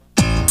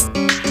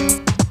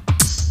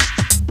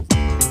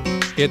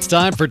It's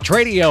time for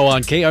Tradio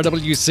on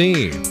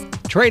KRWC.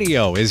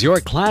 Tradio is your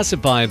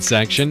classified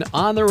section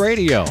on the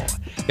radio.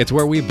 It's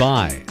where we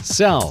buy,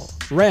 sell,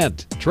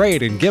 rent,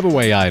 trade, and give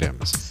away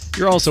items.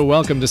 You're also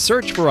welcome to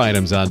search for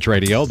items on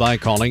Tradio by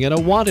calling it a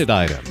wanted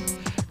item.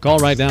 Call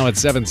right now at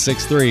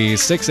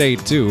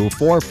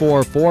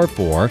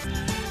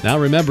 763-682-4444. Now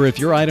remember, if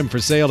your item for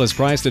sale is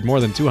priced at more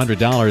than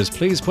 $200,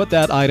 please put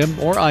that item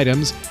or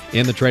items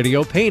in the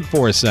Tradio Paid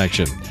For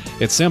section.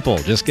 It's simple.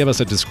 Just give us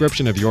a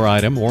description of your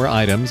item or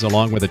items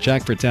along with a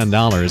check for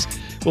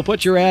 $10. We'll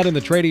put your ad in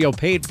the Tradio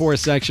Paid For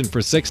section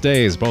for 6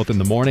 days, both in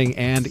the morning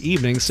and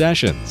evening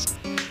sessions.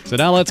 So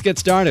now let's get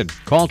started.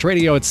 Call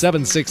Tradio at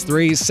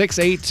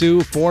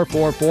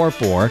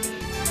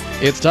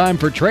 763-682-4444. It's time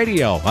for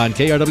Tradio on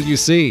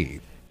KRWC.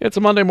 It's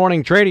a Monday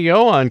morning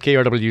Tradio on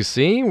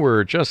KRWC.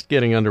 We're just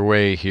getting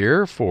underway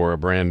here for a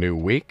brand new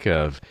week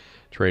of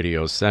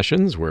Tradio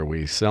sessions where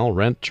we sell,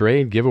 rent,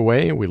 trade, give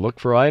away. We look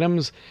for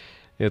items.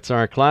 It's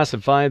our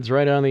classifieds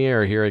right on the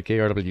air here at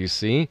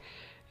KRWC,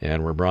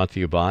 and we're brought to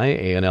you by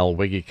A&L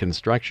Wiggy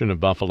Construction of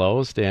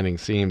Buffalo, standing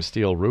seam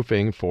steel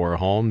roofing for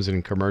homes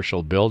and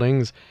commercial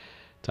buildings,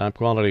 top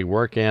quality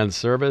work and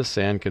service,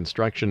 and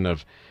construction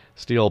of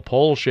steel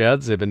pole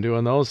sheds. They've been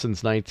doing those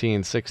since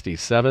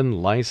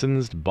 1967,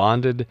 licensed,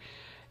 bonded,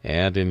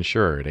 and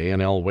insured.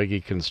 A&L Wiggy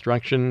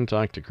Construction.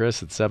 Talk to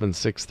Chris at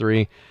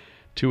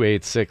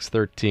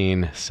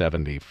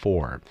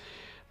 763-286-1374.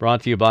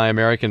 Brought to you by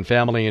American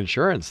Family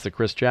Insurance, the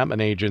Chris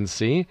Chapman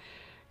Agency.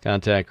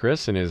 Contact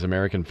Chris and his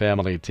American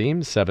Family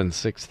team,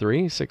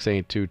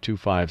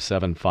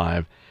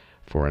 763-682-2575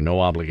 for a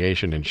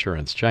no-obligation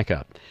insurance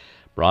checkup.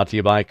 Brought to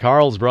you by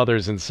Carl's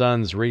Brothers &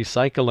 Sons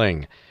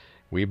Recycling.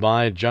 We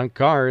buy junk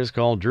cars.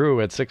 Call Drew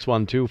at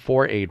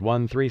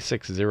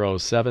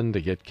 612-481-3607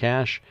 to get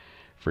cash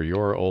for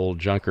your old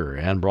junker.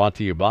 And brought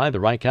to you by the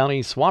Wright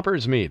County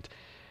Swampers Meet.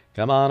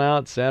 Come on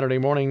out Saturday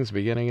mornings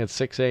beginning at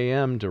 6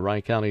 a.m. to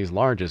Wright County's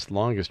largest,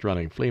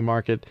 longest-running flea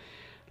market,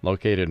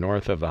 located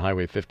north of the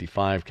Highway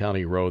 55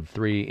 County Road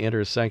 3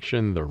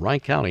 intersection, the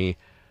Wright County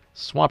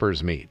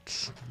Swampers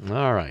Meet.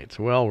 All right,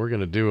 well, we're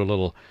going to do a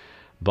little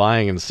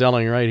buying and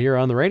selling right here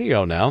on the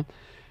radio now.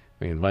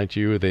 We invite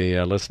you,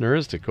 the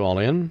listeners, to call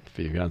in if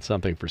you've got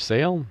something for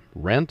sale,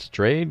 rent,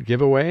 trade,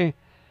 giveaway.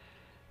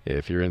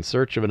 If you're in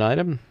search of an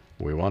item,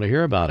 we want to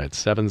hear about it.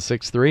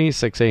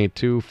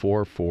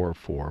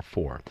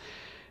 763-682-4444.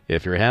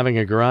 If you're having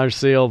a garage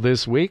sale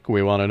this week,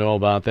 we want to know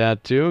about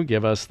that too.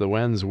 Give us the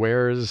whens,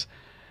 wheres,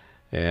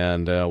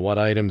 and what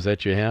items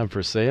that you have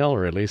for sale,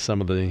 or at least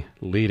some of the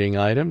leading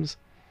items.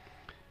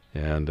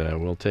 And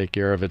we'll take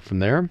care of it from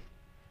there.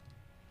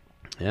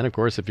 And, of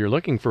course, if you're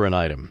looking for an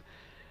item,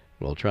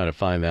 we'll try to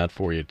find that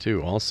for you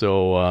too.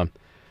 Also, if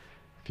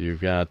you've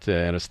got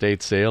an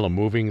estate sale, a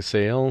moving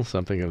sale,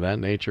 something of that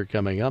nature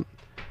coming up,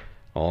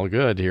 all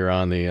good here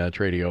on the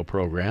Tradio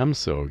program,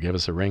 so give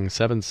us a ring,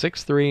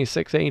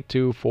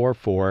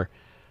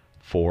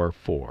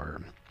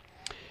 763-682-4444.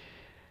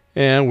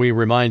 And we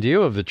remind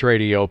you of the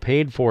Tradio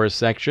Paid For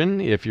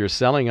section. If you're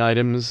selling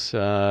items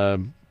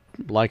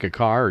like a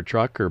car or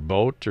truck or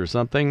boat or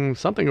something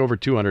over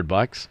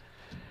 $200,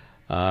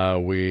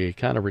 we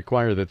kind of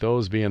require that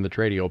those be in the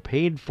Tradio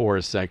Paid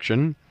For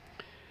section.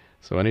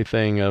 So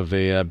anything of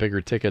the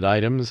bigger ticket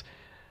items.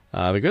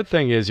 The good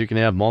thing is you can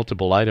have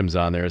multiple items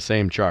on there,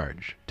 same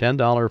charge.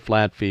 $10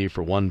 flat fee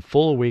for one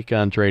full week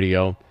on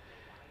Tradio.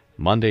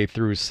 Monday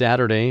through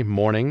Saturday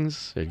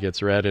mornings, it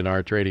gets read in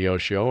our Tradio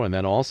show, and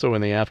then also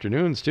in the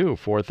afternoons too,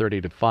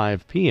 4:30 to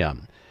 5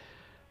 p.m.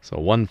 So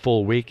one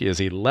full week is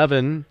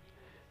 11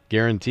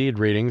 guaranteed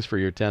readings for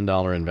your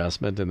 $10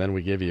 investment, and then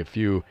we give you a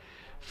few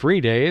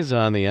free days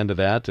on the end of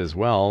that as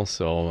well.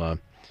 So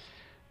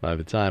by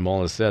the time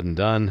all is said and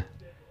done,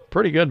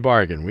 pretty good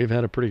bargain. We've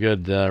had a pretty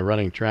good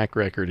running track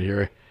record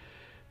here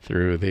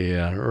through the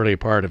early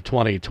part of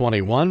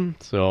 2021.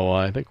 So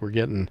I think we're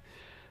getting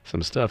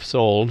some stuff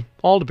sold.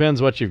 All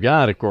depends what you've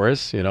got, of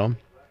course. You know,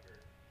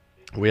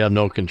 we have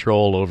no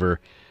control over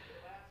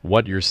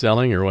what you're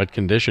selling or what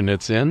condition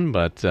it's in.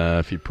 But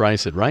if you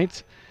price it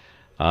right,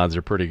 odds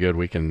are pretty good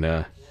we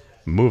can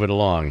move it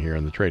along here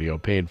in the Tradio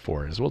Paid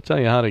For. We'll tell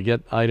you how to get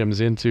items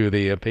into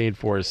the Paid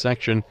For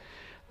section.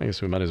 I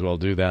guess we might as well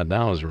do that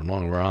now as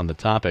long as we're on the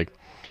topic.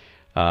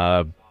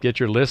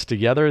 Get your list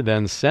together,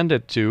 then send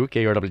it to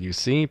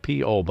KRWC,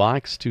 P.O.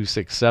 Box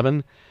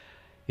 267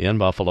 in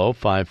Buffalo,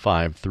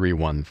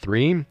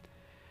 55313.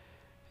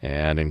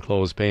 And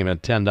enclosed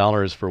payment,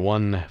 $10 for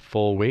one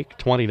full week,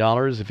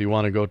 $20 if you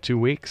want to go 2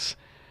 weeks,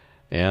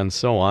 and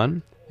so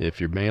on. If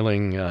you're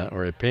mailing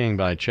or paying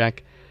by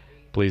check,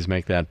 please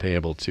make that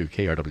payable to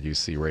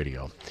KRWC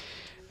Radio.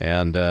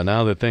 And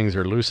now that things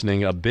are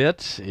loosening a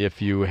bit,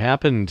 if you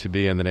happen to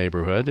be in the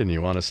neighborhood and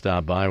you want to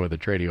stop by with a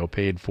Tradio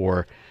Paid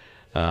For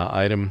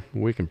item,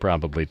 we can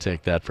probably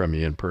take that from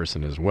you in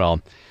person as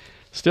well.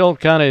 Still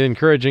kind of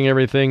encouraging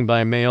everything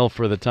by mail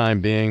for the time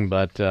being,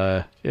 but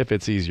if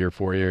it's easier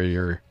for you,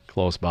 you're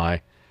close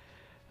by,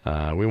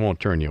 we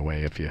won't turn you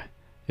away if you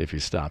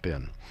stop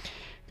in.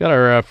 Got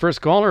our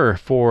first caller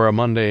for a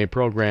Monday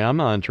program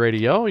on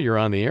Tradio. You're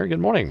on the air. Good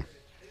morning.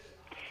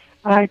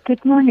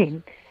 Good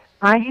morning.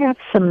 I have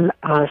some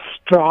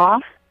straw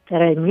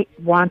that I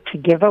want to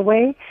give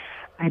away.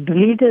 I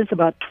believe there's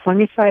about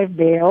 25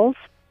 bales,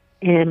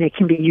 and it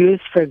can be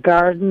used for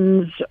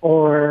gardens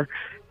or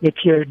if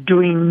you're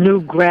doing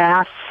new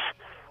grass,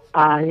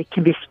 it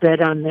can be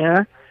spread on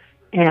there.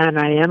 And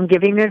I am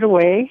giving it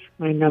away.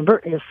 My number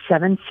is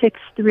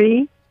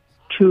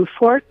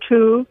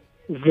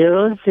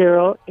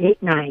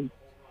 763-242-0089.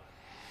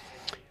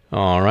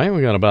 All right,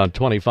 we got about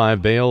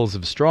 25 bales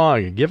of straw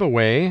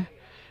giveaway.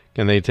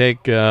 Can they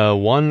take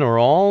one or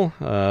all,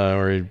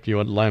 or do you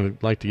would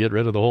like to get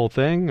rid of the whole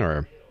thing,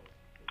 or?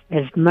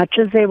 As much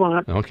as they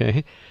want.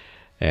 Okay.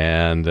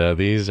 And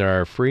these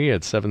are free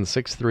at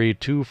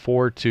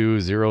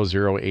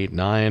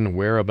 763-242-0089.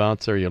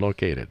 Whereabouts are you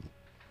located?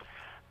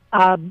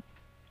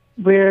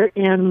 We're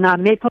in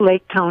Maple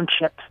Lake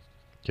Township.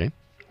 Okay.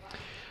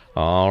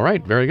 All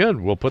right, very good.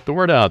 We'll put the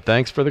word out.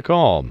 Thanks for the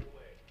call.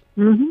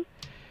 Mm-hmm.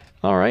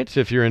 All right,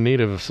 if you're in need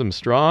of some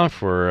straw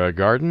for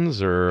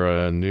gardens or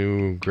a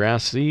new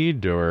grass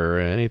seed or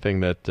anything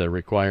that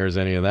requires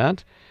any of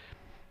that,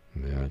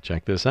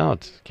 check this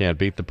out. Can't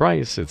beat the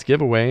price. It's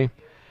giveaway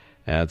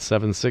at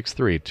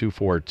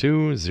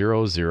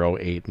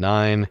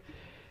 763-242-0089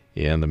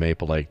 in the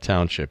Maple Lake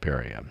Township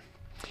area.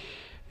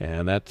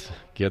 And that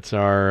gets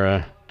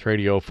our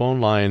Tradio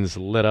phone lines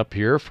lit up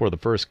here for the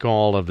first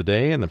call of the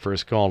day and the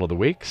first call of the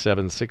week.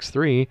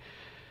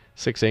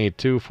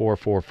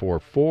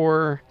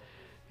 763-682-4444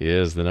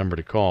 is the number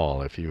to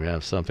call if you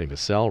have something to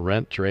sell,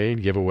 rent,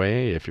 trade, give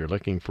away. If you're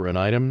looking for an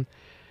item,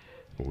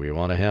 we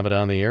want to have it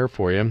on the air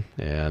for you,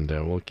 and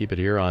we'll keep it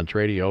here on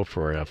Tradio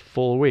for a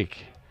full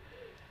week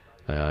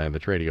in the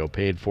Tradio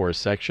paid for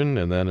section,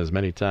 and then as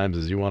many times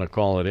as you want to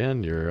call it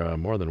in, you're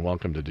more than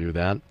welcome to do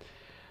that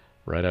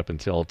right up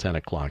until 10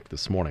 o'clock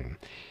this morning.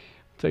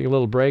 Take a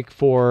little break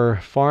for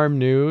farm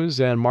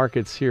news and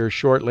markets here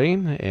shortly,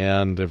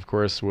 and of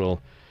course we'll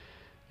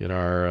get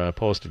our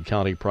posted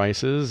county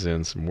prices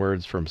and some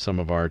words from some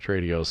of our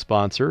Tradio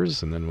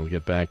sponsors, and then we'll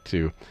get back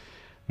to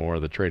more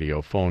of the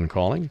Tradio phone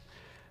calling.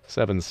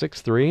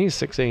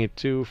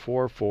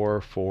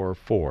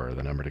 763-682-4444,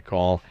 the number to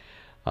call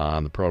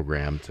on the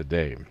program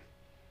today.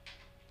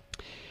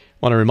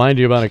 Want to remind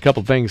you about a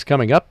couple things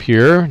coming up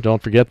here.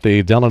 Don't forget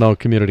the Delano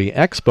Community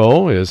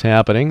Expo is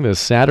happening this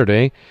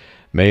Saturday,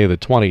 May the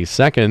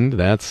 22nd.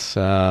 That's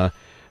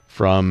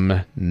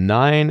from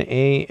 9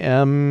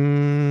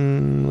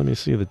 a.m. Let me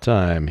see the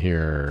time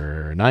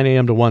here. 9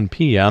 a.m. to 1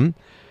 p.m.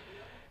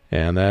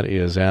 And that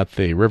is at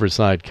the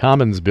Riverside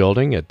Commons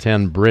building at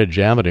 10 Bridge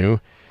Avenue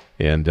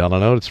in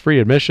Delano. It's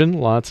free admission.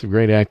 Lots of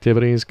great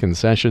activities,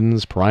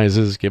 concessions,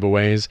 prizes,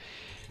 giveaways.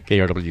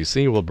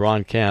 KRWC will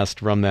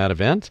broadcast from that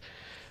event.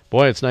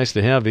 Boy, it's nice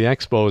to have the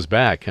expos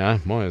back, huh?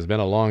 Boy, it's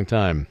been a long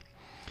time.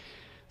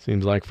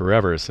 Seems like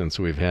forever since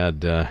we've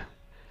had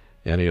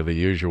any of the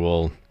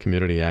usual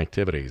community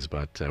activities.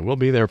 But we'll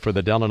be there for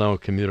the Delano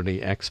Community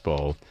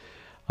Expo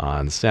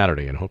on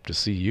Saturday and hope to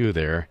see you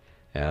there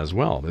as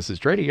well. This is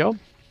Tradio.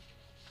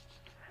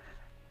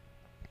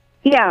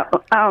 Yeah,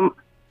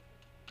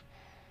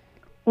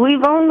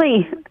 we've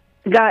only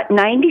got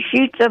 90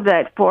 sheets of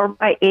that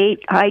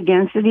 4x8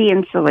 high-density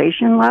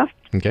insulation left.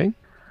 Okay.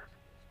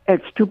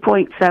 It's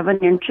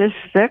 2.7 inches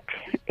thick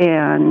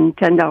and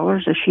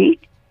 $10 a sheet.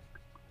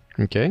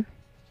 Okay.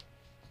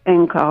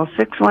 And call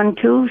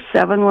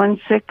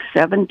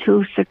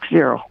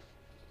 612-716-7260.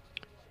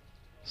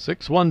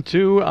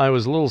 612, I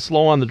was a little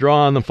slow on the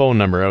draw on the phone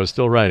number. I was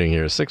still writing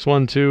here.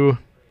 612...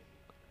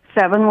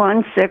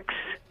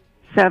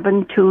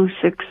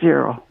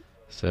 716-7260.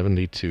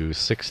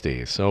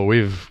 7260. So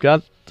we've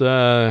got,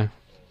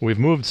 we've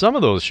moved some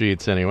of those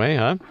sheets anyway,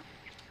 huh?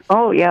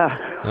 Oh,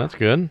 yeah. That's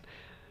good.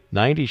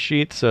 90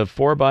 sheets of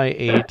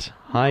 4x8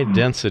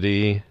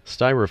 high-density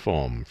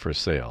styrofoam for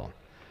sale.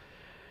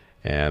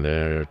 And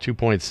they're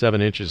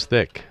 2.7 inches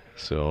thick.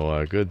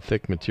 So good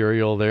thick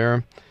material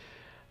there.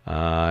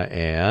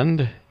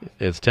 And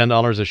it's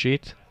 $10 a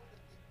sheet?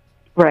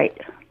 Right.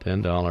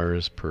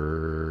 $10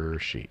 per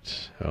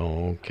sheet.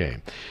 Okay.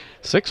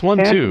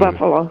 612.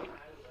 Buffalo.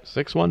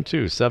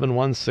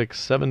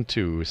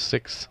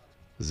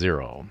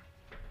 612-716-7260.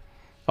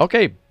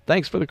 Okay,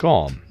 thanks for the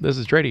call. This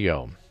is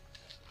Tradio.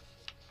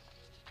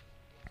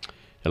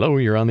 Hello,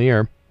 you're on the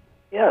air.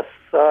 Yes,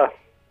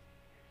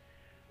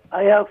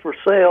 I have for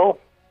sale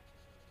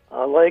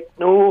a like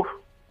new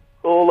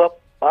roll-up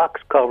box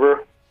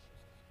cover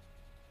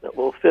that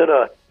will fit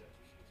a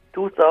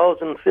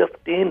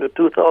 2015 to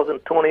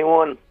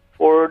 2021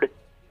 Ford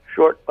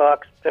short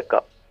box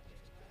pickup.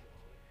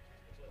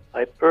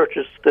 I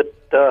purchased it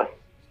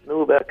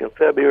new back in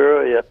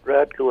February at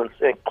Radco in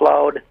St.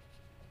 Cloud,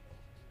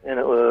 and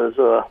it was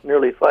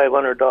nearly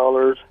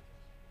 $500.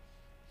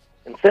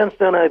 And since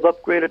then, I've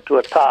upgraded to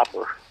a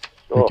topper.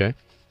 So Okay.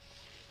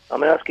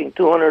 I'm asking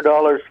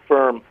 $200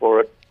 firm for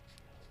it.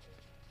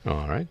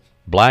 All right.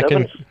 Black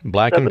in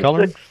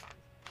color?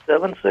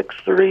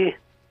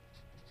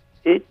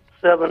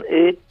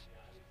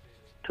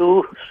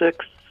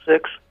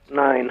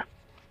 763-878-2669.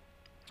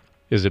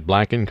 Is it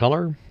black in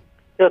color?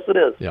 Yes, it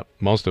is. Yep,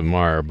 most of them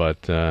are,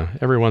 but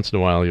every once in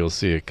a while you'll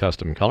see a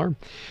custom color.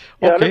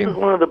 Yeah, Okay. this is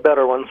one of the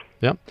better ones.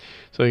 Yep.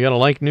 So you got a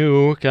like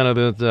new kind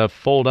of the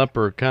fold up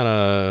or kind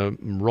of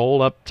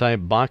roll up type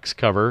box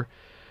cover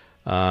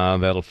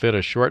that'll fit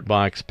a short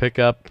box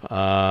pickup,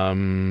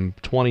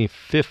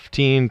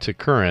 2015 to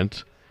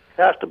current.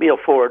 Has to be a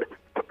Ford.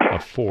 A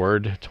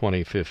Ford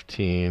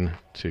 2015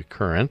 to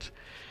current,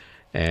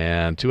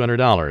 and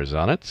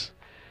 $200 on it.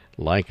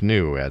 Like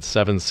new at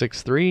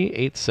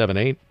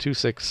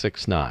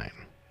 763-878-2669.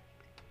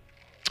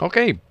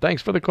 Okay,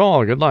 thanks for the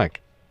call. Good luck.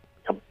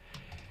 Yep.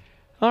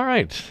 All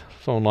right,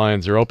 phone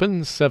lines are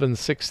open,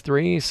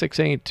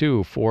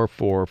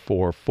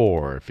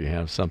 763-682-4444. If you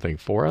have something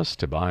for us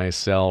to buy,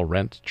 sell,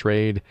 rent,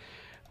 trade,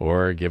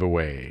 or give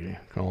away.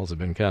 Calls have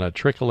been kind of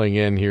trickling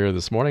in here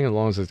this morning, as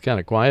long as it's kind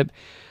of quiet.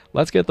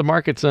 Let's get the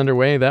markets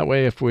underway. That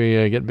way, if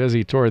we get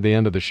busy toward the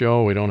end of the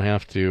show, we don't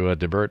have to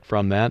divert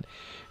from that.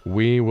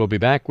 We will be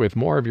back with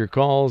more of your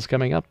calls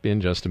coming up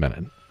in just a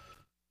minute.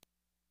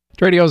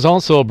 Radio is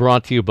also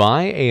brought to you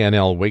by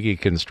A&L Wiggy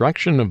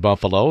Construction of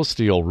Buffalo,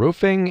 steel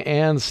roofing,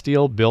 and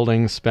steel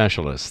building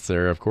specialists.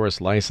 They're, of course,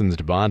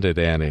 licensed, bonded,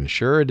 and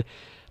insured.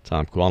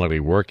 Top quality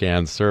work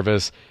and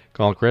service.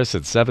 Call Chris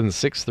at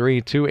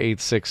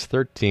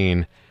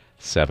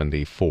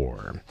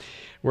 763-286-1374.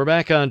 We're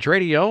back on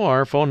Tradio.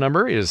 Our phone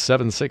number is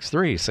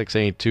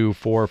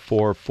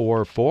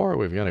 763-682-4444.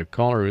 We've got a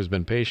caller who's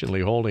been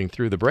patiently holding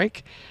through the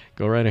break.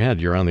 Go right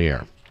ahead. You're on the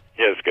air.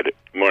 Yes, good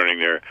morning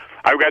there.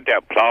 I've got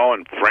that plow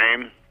and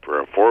frame for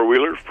a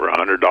four-wheeler for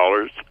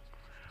 $100.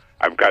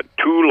 I've got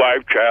 2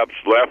 live traps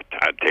left.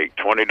 I'd take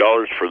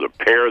 $20 for the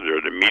pair.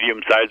 They're the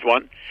medium-sized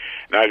one.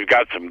 And I've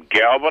got some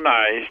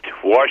galvanized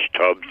wash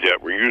tubs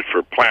that were used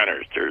for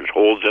planters. There's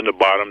holes in the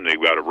bottom.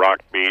 They've got a rock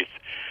base.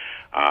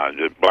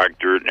 The black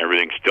dirt and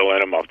everything's still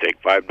in them. I'll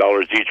take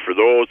 $5 each for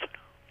those.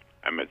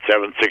 I'm at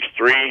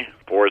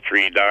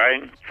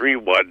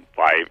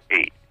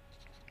 763-439-3158.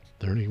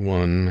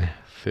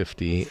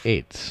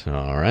 3158.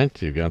 All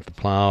right. You've got the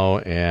plow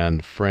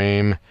and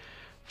frame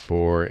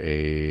for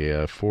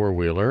a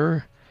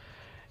four-wheeler.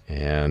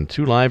 And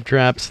 2 live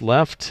traps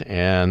left.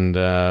 And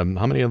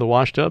how many of the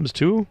wash tubs?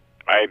 2?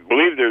 I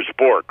believe there's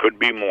 4. Could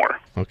be more.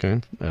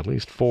 Okay. At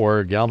least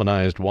 4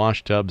 galvanized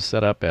wash tubs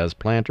set up as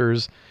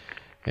planters.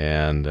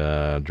 And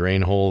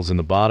drain holes in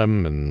the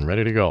bottom and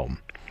ready to go.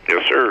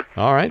 Yes, sir.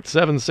 All right,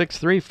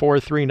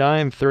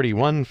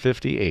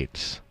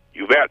 763-439-3158.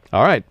 You bet.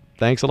 All right,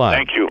 thanks a lot.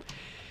 Thank you.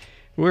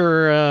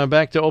 We're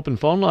back to open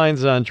phone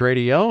lines on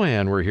Tradio,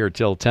 and we're here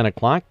till 10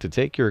 o'clock to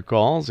take your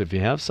calls. If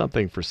you have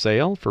something for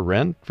sale, for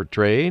rent, for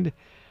trade,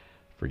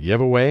 for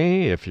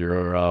giveaway, if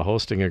you're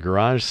hosting a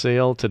garage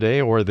sale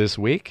today or this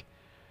week,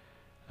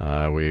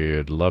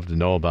 we'd love to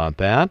know about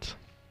that.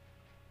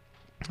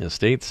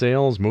 Estate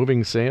sales,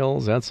 moving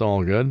sales, that's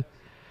all good.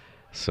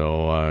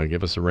 So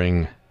give us a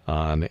ring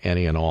on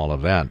any and all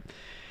of that.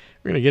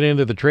 We're going to get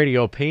into the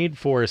Tradio paid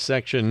for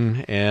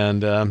section,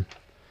 and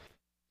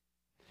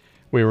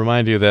we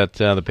remind you that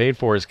the paid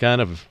for is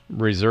kind of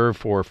reserved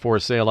for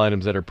sale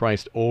items that are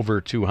priced over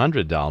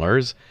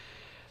 $200.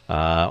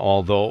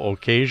 Although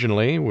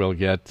occasionally we'll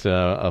get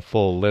a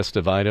full list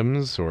of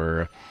items,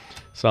 or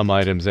some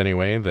items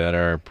anyway, that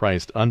are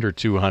priced under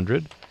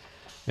 $200.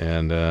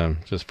 And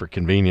just for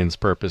convenience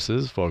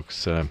purposes,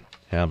 folks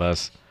have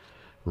us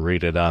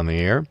read it on the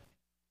air.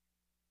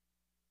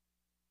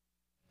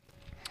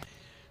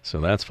 So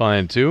that's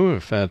fine, too,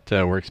 if that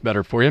works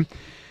better for you.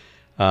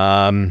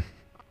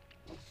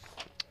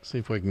 See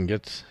if we can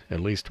get at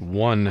least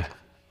one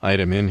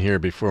item in here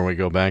before we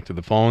go back to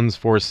the phones.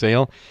 For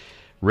sale,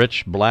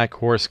 Rich Black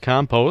Horse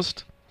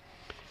Compost.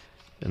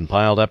 Been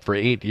piled up for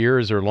 8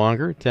 years or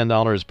longer.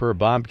 $10 per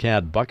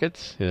Bobcat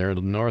bucket. They're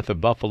north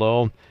of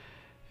Buffalo.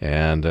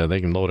 And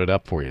they can load it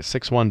up for you.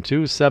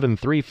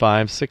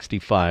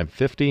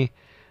 612-735-6550.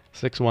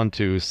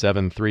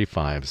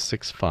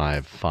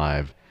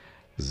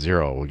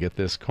 612-735-6550. We'll get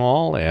this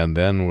call, and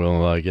then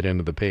we'll get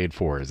into the paid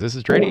fors. This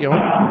is Tradio.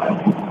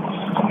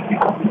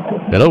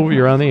 Hello,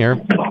 you're on the air.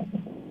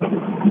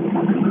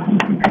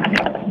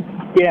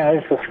 Yeah,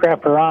 this is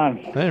Scrapper Ron.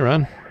 Hey,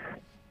 Ron.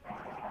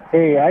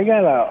 Hey, I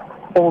got a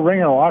old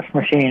Ringer wash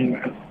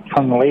machine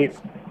from the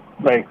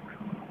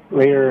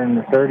later in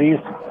the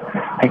 1930s.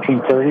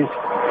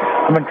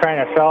 I've been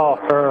trying to sell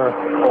for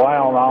a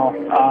while now.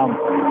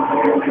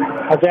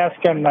 I was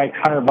asking like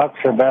 $100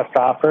 for best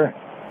offer.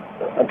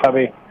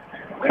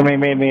 Somebody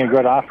made me a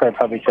good offer. I'd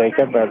probably take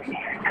it, but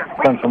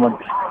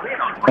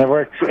it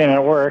works.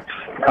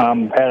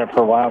 Had it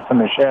for a while from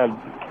the shed.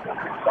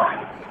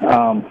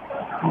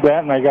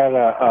 That, and I got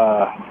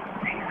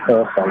what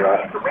else I got?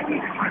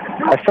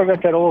 I still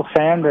got that old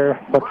sander,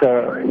 but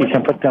you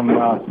can put them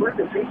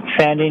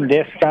sanding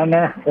discs on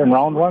there, them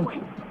round ones.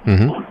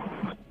 Mm-hmm.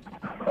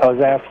 I was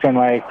asking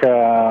I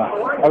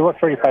got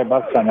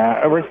 $35 on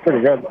that. It works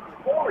pretty good.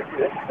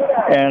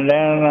 And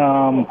then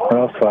what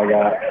else do I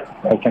got?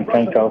 I can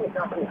think of.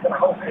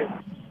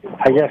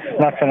 I guess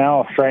nothing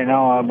else right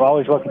now. I'm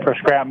always looking for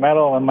scrap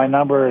metal, and my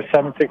number is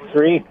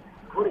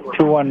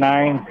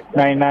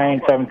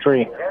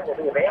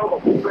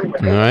 763-219-9973.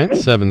 All right,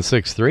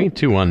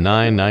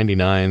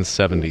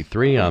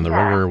 763-219-9973 on the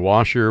Ringer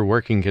washer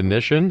working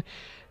condition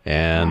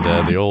and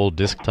the old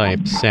disc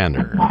type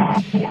sander.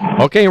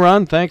 Okay,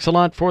 Ron, thanks a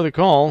lot for the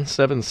call.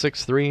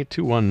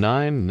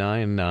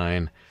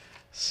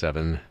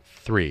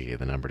 763-219-9973,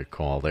 the number to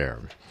call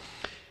there.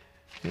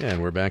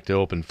 And we're back to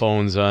open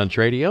phones on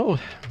Tradio.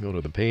 Go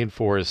to the paid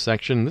for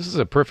section. This is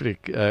a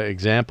perfect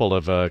example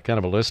of kind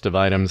of a list of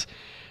items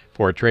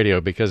for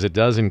Tradio because it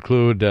does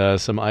include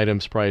some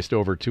items priced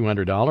over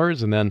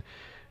 $200, and then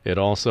it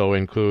also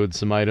includes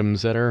some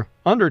items that are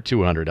under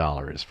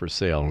 $200 for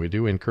sale. And we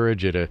do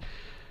encourage you to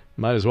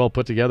might as well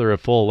put together a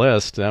full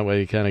list. That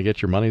way you kind of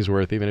get your money's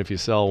worth. Even if you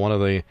sell one of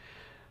the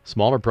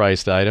smaller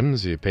priced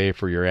items, you pay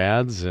for your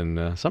ads,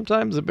 and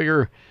sometimes the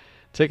bigger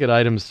ticket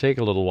items take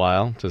a little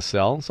while to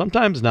sell.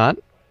 Sometimes not.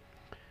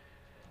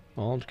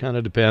 All kind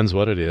of depends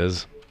what it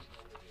is.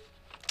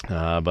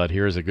 But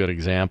here's a good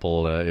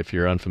example if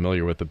you're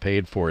unfamiliar with the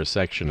paid for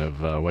section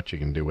of what you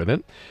can do with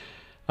it.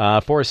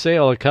 For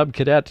sale, a Cub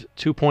Cadet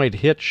 2-point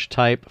hitch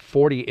type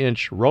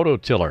 40-inch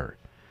rototiller.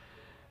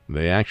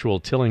 The actual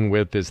tilling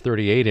width is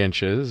 38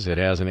 inches. It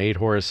has an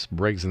 8-horse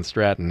Briggs &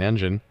 Stratton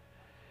engine,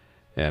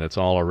 and it's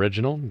all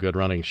original, good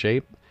running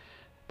shape.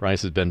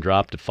 Price has been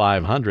dropped to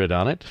 $500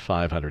 on it,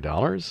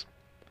 $500.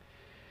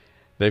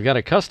 They've got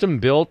a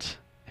custom-built,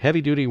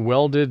 heavy-duty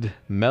welded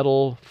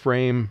metal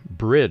frame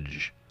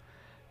bridge.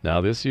 Now,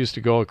 this used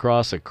to go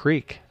across a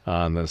creek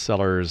on the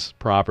seller's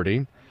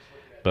property,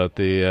 but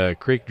the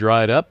creek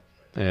dried up,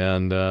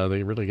 and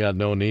they really got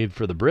no need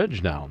for the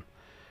bridge now.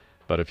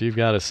 But if you've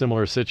got a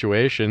similar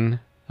situation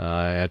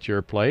at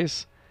your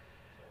place,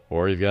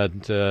 or you've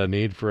got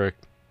need for a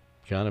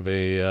kind of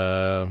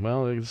a,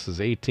 well, this is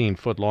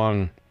 18-foot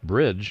long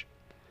bridge,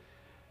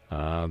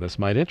 this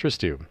might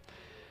interest you.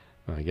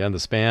 Again,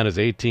 the span is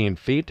 18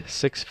 feet,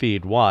 6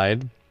 feet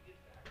wide,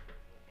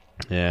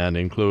 and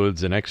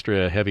includes an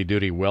extra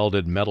heavy-duty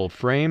welded metal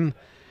frame,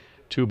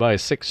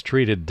 2x6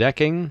 treated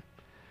decking.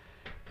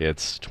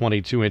 It's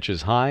 22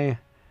 inches high,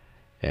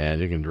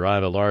 and you can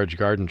drive a large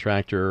garden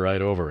tractor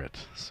right over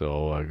it.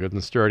 So good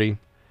and sturdy.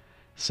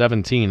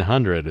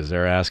 $1,700 is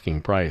their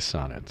asking price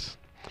on it.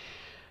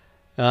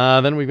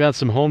 Then we've got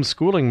some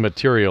homeschooling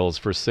materials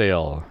for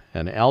sale,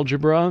 an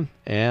algebra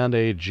and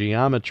a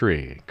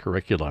geometry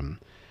curriculum.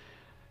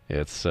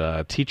 It's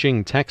a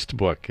teaching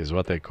textbook is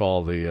what they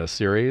call the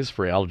series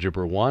for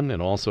Algebra 1 and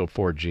also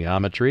for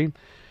geometry.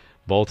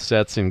 Both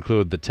sets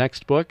include the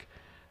textbook,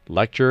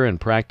 lecture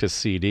and practice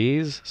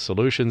CDs,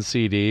 solution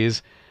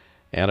CDs,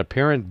 and a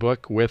parent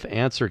book with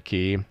answer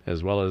key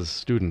as well as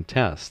student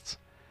tests.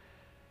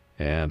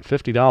 And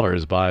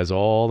 $50 buys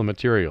all the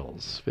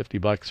materials,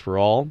 $50 for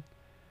all.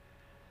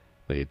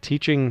 The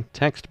teaching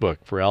textbook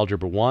for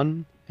Algebra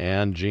 1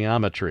 and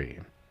geometry.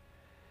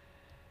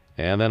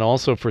 And then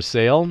also for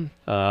sale,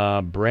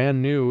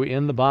 brand new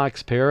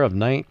in-the-box pair of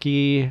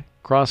Nike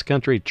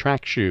cross-country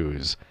track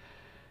shoes.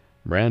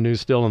 Brand new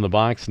still in the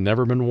box,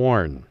 never been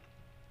worn.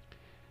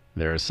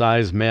 They're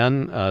size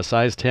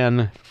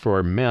 10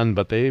 for men,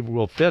 but they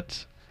will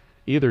fit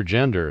either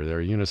gender.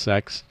 They're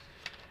unisex.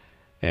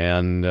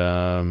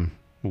 And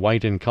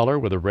white in color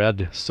with a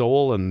red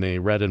sole and the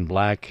red and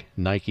black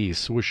Nike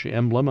swoosh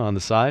emblem on the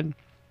side.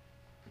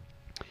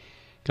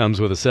 Comes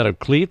with a set of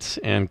cleats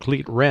and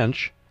cleat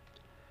wrench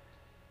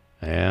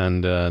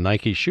and a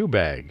Nike shoe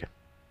bag.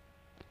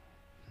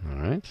 All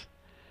right.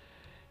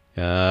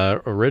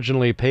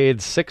 Originally paid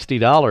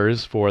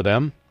 $60 for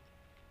them,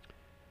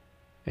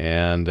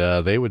 and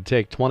they would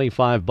take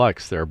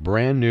 $25. They're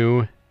brand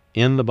new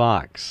in the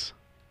box.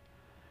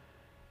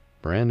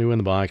 Brand new in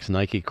the box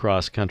Nike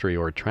cross country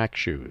or track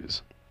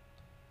shoes.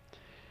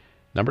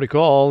 Number to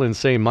call in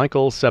St.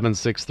 Michael,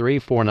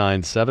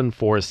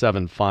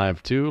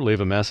 763-497-4752.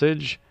 Leave a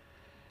message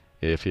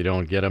if you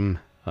don't get them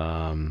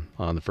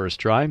on the first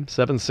try.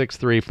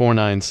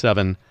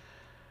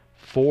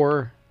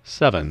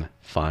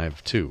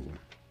 763-497-4752.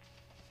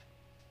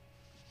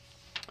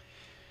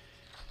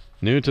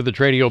 New to the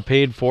Tradio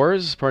paid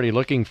fors. Party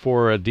looking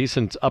for a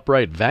decent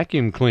upright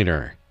vacuum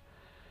cleaner.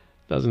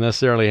 Doesn't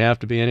necessarily have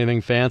to be anything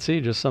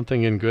fancy, just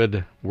something in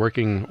good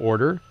working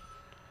order.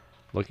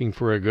 Looking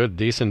for a good,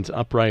 decent,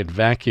 upright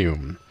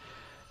vacuum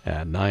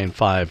at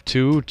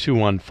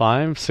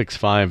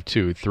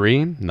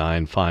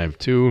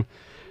 952-215-6523,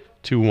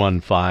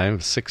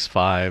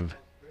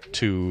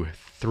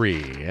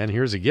 952-215-6523. And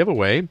here's a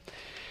giveaway.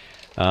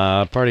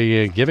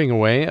 Party giving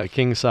away a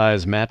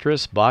king-size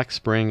mattress, box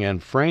spring,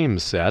 and frame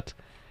set.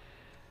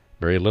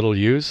 Very little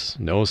use,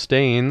 no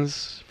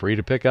stains, free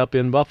to pick up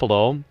in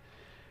Buffalo.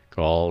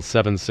 Call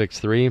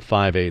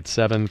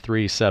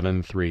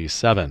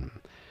 763-587-3737.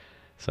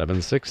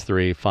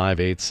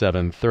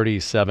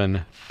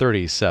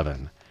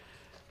 763-587-3737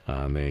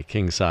 on the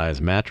king-size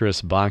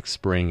mattress, box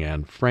spring,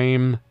 and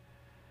frame.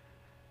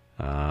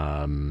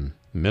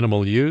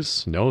 Minimal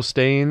use, no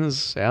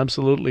stains,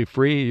 absolutely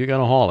free. You got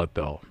to haul it,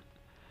 though.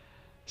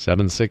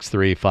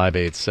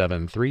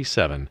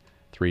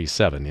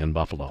 763-587-3737 in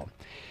Buffalo.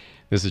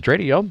 This is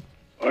Tradio.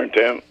 Morning,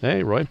 Tim.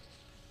 Hey, Roy.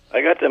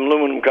 I got them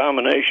aluminum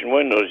combination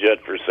windows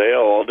yet for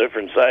sale, all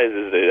different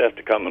sizes. They'd have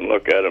to come and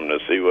look at them to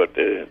see what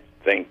they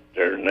think.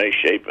 They're nice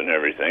shape and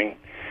everything.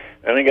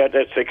 And I got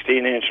that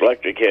 16-inch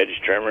electric hedge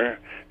trimmer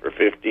for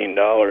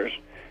 $15.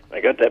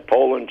 I got that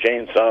Poland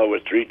chainsaw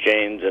with 3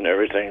 chains and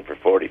everything for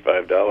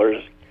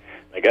 $45.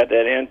 I got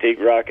that antique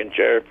rocking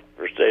chair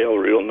for sale,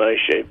 real nice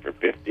shape for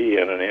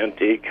 $50, and an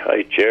antique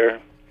high chair.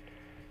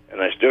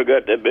 And I still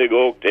got that big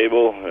oak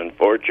table and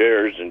 4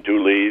 chairs and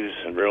 2 leaves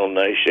in real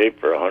nice shape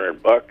for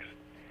 $100.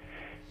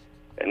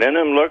 And then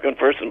I'm looking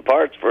for some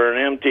parts for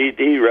an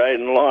MTD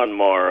riding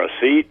lawnmower, a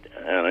seat,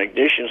 an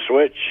ignition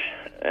switch,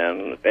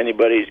 and if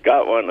anybody's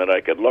got one that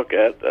I could look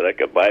at, that I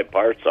could buy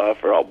parts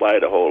off, or I'll buy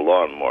the whole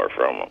lawnmower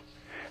from them.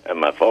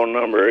 And my phone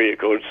number, area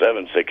code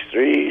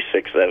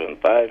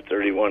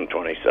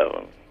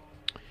 763-675-3127.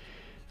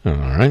 All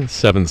right,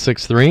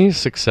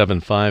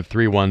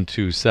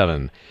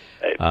 763-675-3127.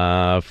 Hey.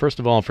 First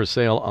of all, for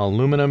sale,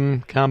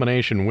 aluminum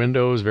combination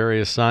windows,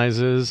 various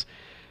sizes,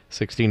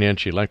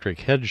 16-inch electric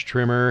hedge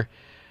trimmer,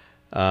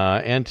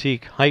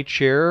 antique high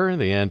chair,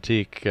 the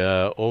antique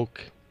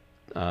oak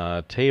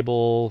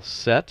table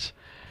set,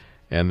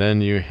 and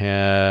then you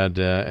had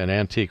an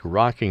antique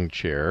rocking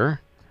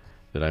chair.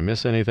 Did I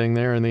miss anything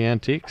there in the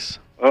antiques?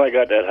 Well, I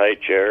got that high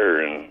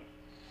chair and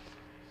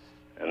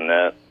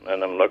that,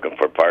 and I'm looking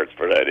for parts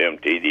for that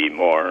MTD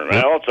mower. And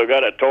I also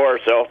got a Toro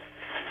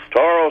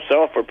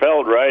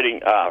self-propelled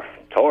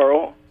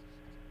Toro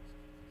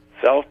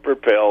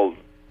self-propelled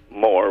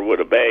mower with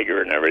a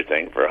bagger and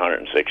everything for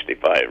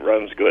 $165.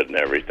 Runs good and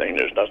everything.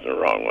 There's nothing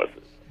wrong with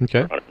it.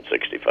 Okay.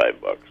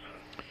 $165.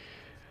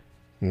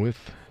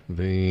 With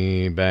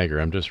the bagger,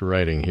 I'm just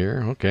writing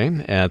here. Okay,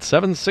 at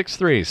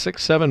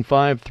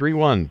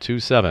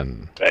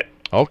 763-675-3127. Right.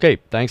 Okay,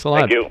 thanks a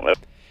lot. Thank you.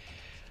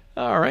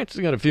 All right, so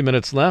we got a few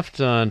minutes left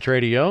on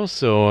Tradio,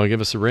 so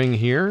give us a ring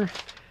here.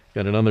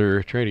 Got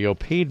another Tradio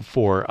paid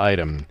for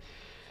item,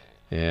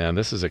 and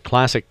this is a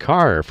classic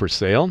car for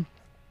sale.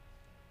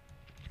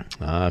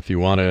 If you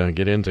want to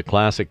get into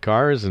classic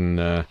cars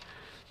and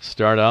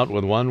start out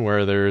with one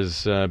where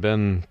there's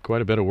been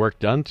quite a bit of work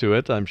done to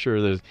it, I'm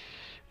sure there's,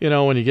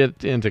 when you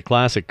get into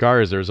classic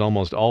cars, there's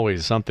almost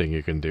always something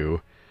you can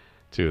do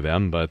to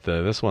them. But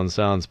this one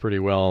sounds pretty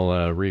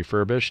well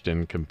refurbished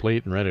and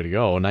complete and ready to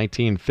go.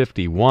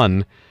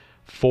 1951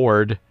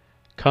 Ford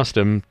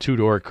Custom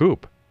 2-door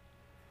coupe.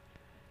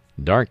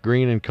 Dark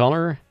green in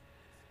color.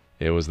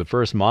 It was the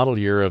first model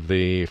year of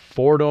the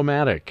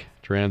Ford-O-Matic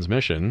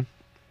transmission.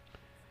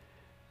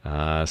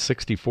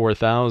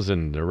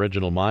 64,000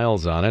 original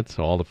miles on it.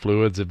 All the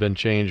fluids have been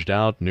changed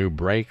out. New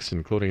brakes,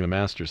 including the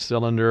master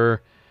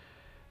cylinder.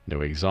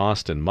 New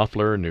exhaust and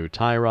muffler, new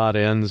tie rod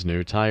ends,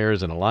 new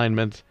tires and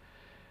alignment,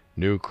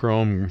 new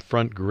chrome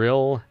front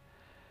grille.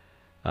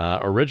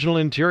 Original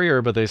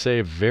interior, but they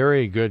say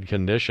very good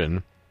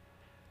condition.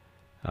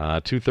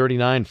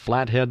 239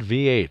 flathead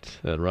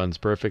V8 that runs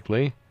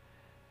perfectly.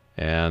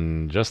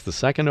 And just the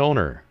second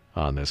owner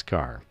on this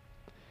car.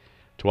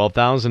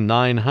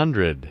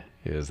 $12,900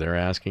 is their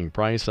asking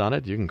price on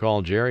it. You can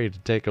call Jerry to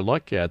take a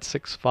look at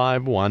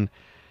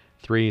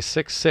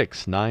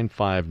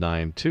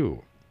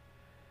 651-366-9592.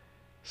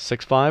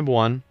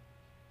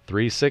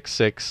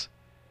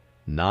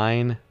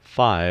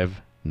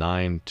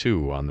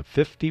 651-366-9592 on the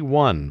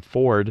 51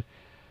 Ford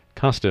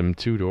Custom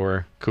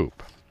 2-door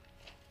coupe.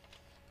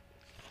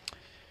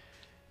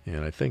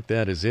 And I think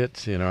that is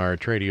it in our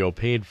Tradio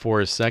Paid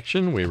For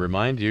section. We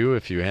remind you,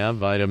 if you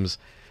have items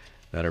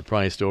that are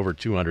priced over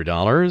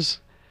 $200,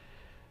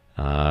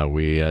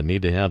 we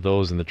need to have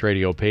those in the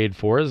Tradio Paid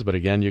Fors. But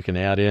again, you can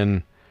add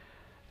in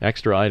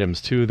extra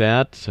items to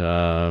that,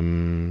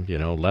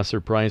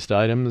 lesser priced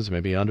items,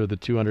 maybe under the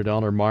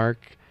 $200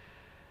 mark,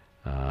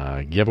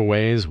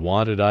 giveaways,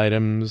 wanted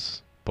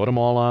items. Put them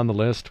all on the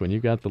list. When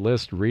you've got the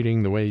list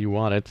reading the way you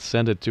want it,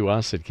 send it to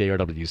us at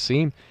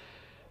KRWC,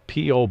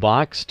 P.O.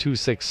 Box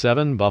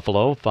 267,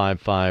 Buffalo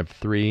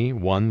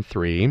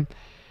 55313.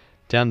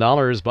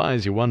 $10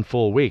 buys you one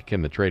full week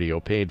in the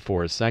Tradio Paid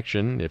For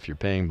section. If you're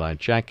paying by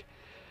check,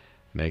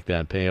 make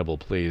that payable,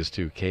 please,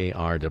 to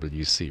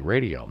KRWC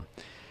Radio.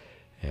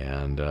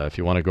 And if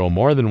you want to go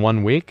more than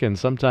 1 week, and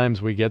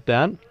sometimes we get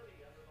that,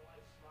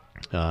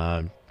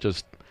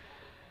 just,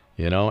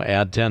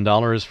 add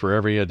 $10 for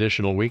every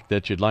additional week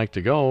that you'd like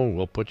to go.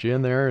 We'll put you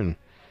in there and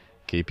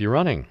keep you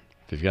running.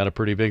 If you've got a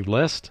pretty big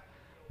list,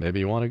 maybe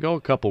you want to go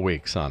a couple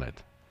weeks on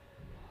it.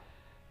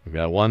 We've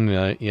got one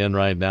in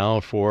right now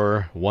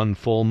for 1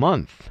 full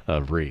month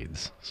of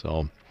reads.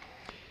 So,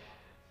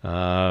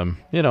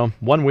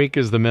 1 week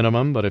is the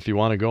minimum, but if you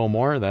want to go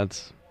more,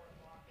 that's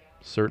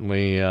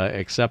certainly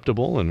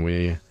acceptable, and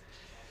we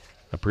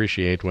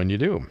appreciate when you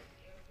do.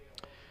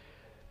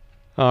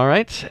 All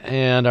right,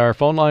 and our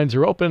phone lines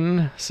are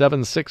open,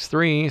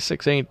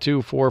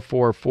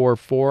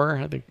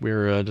 763-682-4444. I think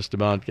we're just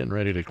about getting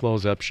ready to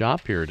close up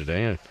shop here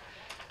today. I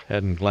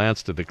hadn't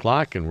glanced at the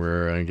clock, and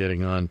we're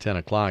getting on 10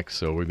 o'clock,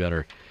 so we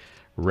better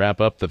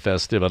wrap up the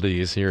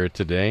festivities here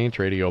today.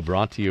 Tradio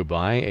brought to you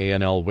by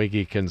A&L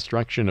Wiggy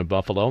Construction of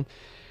Buffalo.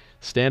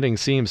 Standing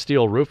seam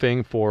steel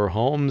roofing for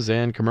homes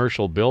and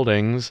commercial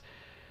buildings.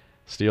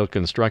 Steel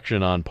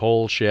construction on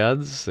pole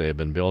sheds. They've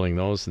been building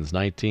those since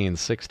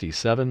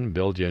 1967.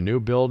 Build you a new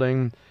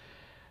building.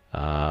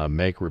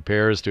 Make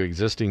repairs to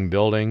existing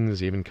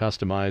buildings, even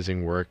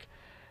customizing work,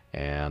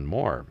 and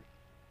more.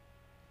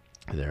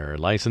 They're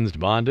licensed,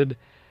 bonded,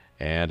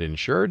 and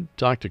insured.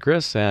 Talk to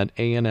Chris at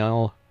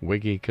A&L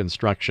Wiggy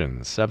Construction,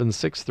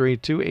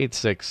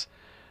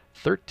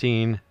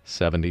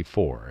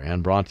 763-286-1374.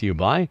 And brought to you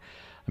by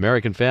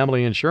American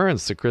Family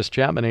Insurance, the Chris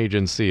Chapman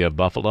Agency of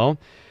Buffalo.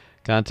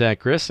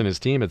 Contact Chris and his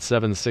team at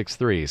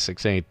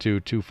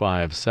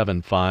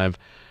 763-682-2575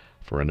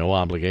 for a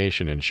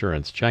no-obligation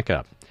insurance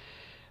checkup.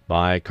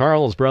 By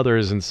Carl's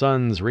Brothers and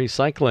Sons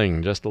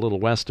Recycling, just a little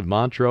west of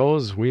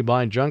Montrose. We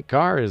buy junk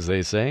cars,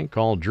 they say.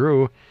 Call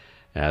Drew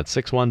at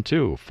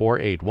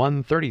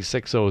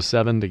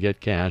 612-481-3607 to get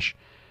cash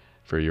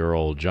for your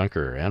old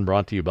junker. And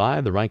brought to you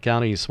by the Wright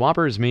County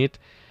Swappers Meet.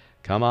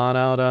 Come on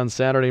out on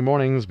Saturday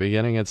mornings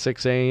beginning at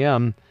 6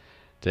 a.m.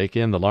 Take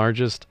in the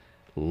largest,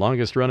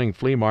 longest-running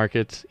flea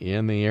market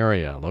in the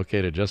area,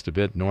 located just a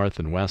bit north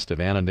and west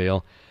of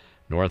Annandale,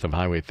 north of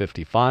Highway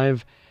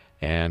 55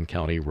 and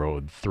County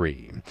Road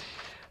 3.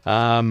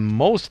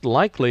 Most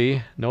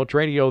likely, no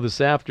Tradio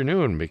this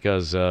afternoon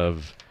because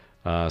of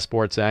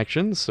sports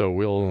action, so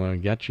we'll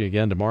get you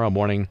again tomorrow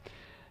morning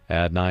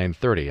at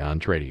 9:30 on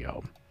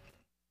Tradio.